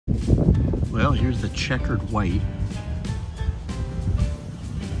Well, here's the checkered white.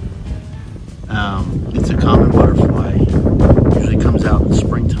 It's a common butterfly. Usually comes out in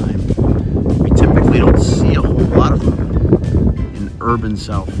springtime. We typically don't see a whole lot of them in urban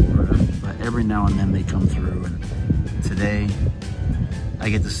South Florida, but every now and then they come through. And today, I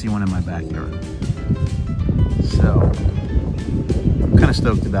get to see one in my backyard. So, I'm kind of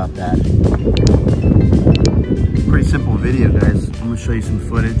stoked about that. Pretty simple video, guys. I'm going to show you some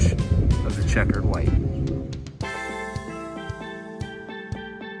footage of the checkered white.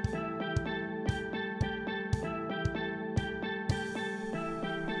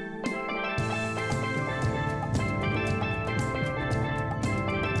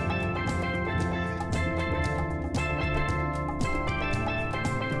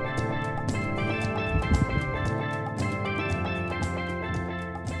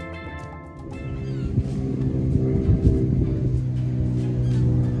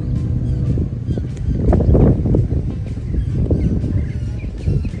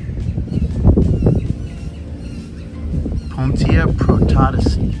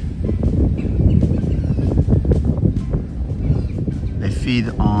 They feed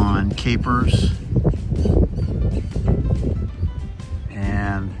on capers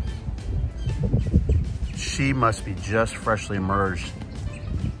and she must be just freshly emerged.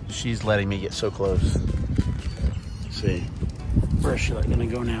 She's letting me get so close. Let's see, where is she gonna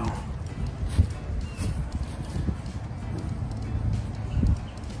go now?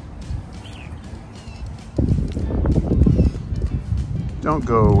 Don't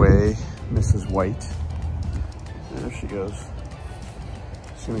go away, Mrs. White. There she goes.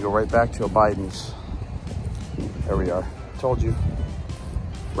 She's gonna go right back to a Biden's. There we are. Told you.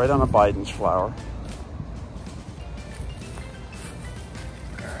 Right on a Biden's flower.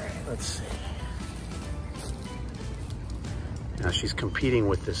 All right, let's see. Now she's competing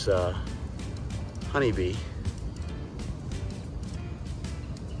with this honeybee.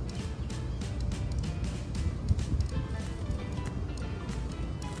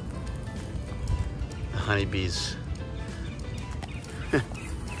 Honeybees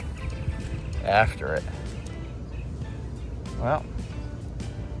after it. Well,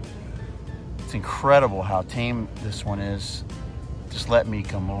 it's incredible how tame this one is. Just let me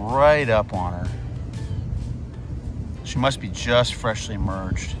come right up on her. She must be just freshly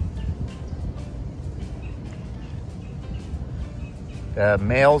emerged. The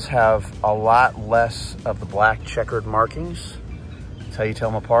males have a lot less of the black checkered markings. That's how you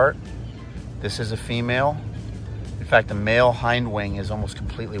tell them apart. This is a female. In fact, the male hind wing is almost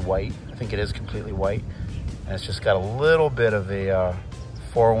completely white. I think it is completely white. And it's just got a little bit of a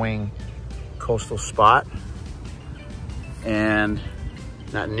forewing coastal spot. And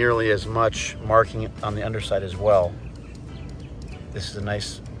not nearly as much marking on the underside as well. This is a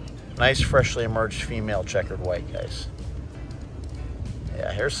nice freshly emerged female checkered white, guys.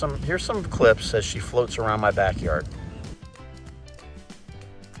 Yeah, here's some clips as she floats around my backyard.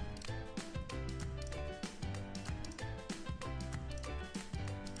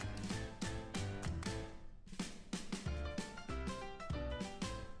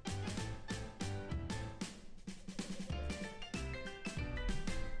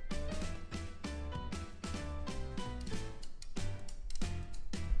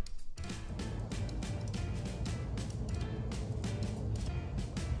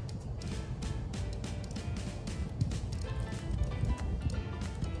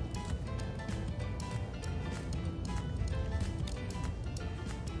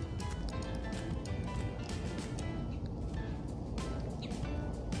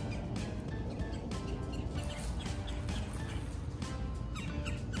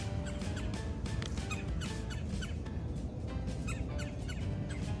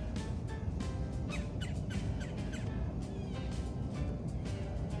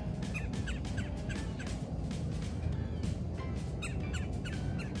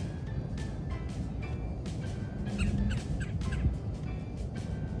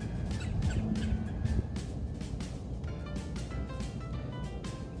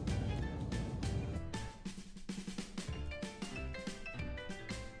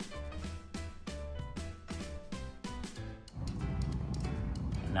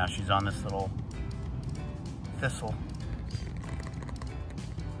 Now she's on this little thistle.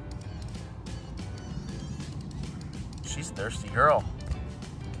 She's a thirsty girl.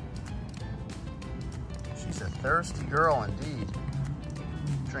 She's a thirsty girl indeed.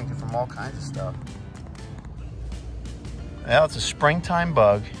 Drinking from all kinds of stuff. Well, it's a springtime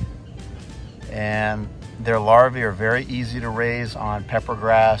bug, and their larvae are very easy to raise on pepper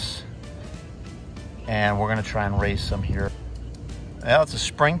grass, and we're gonna try and raise some here. Well, it's a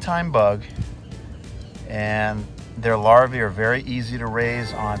springtime bug, And their larvae are very easy to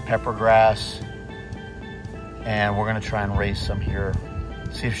raise on pepper grass. And we're gonna try and raise some here.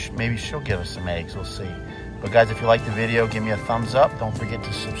 See if maybe she'll give us some eggs, we'll see. But guys, if you like the video, give me a thumbs up. Don't forget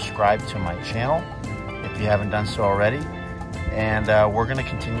to subscribe to my channel if you haven't done so already. And we're gonna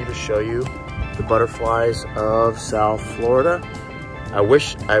continue to show you the butterflies of South Florida. I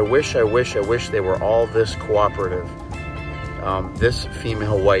wish they were all this cooperative. This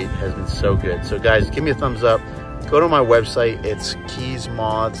female white has been so good. So guys, give me a thumbs up. Go to my website, it's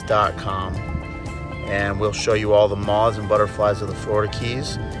keysmoths.com, and we'll show you all the moths and butterflies of the Florida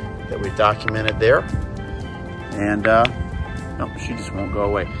Keys that we've documented there. And no, she just won't go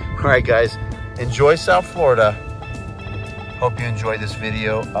away. All right, guys, enjoy South Florida. Hope you enjoyed this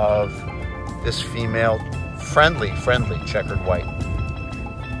video of this female friendly checkered white.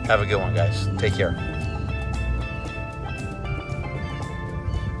 Have a good one, guys. Take care.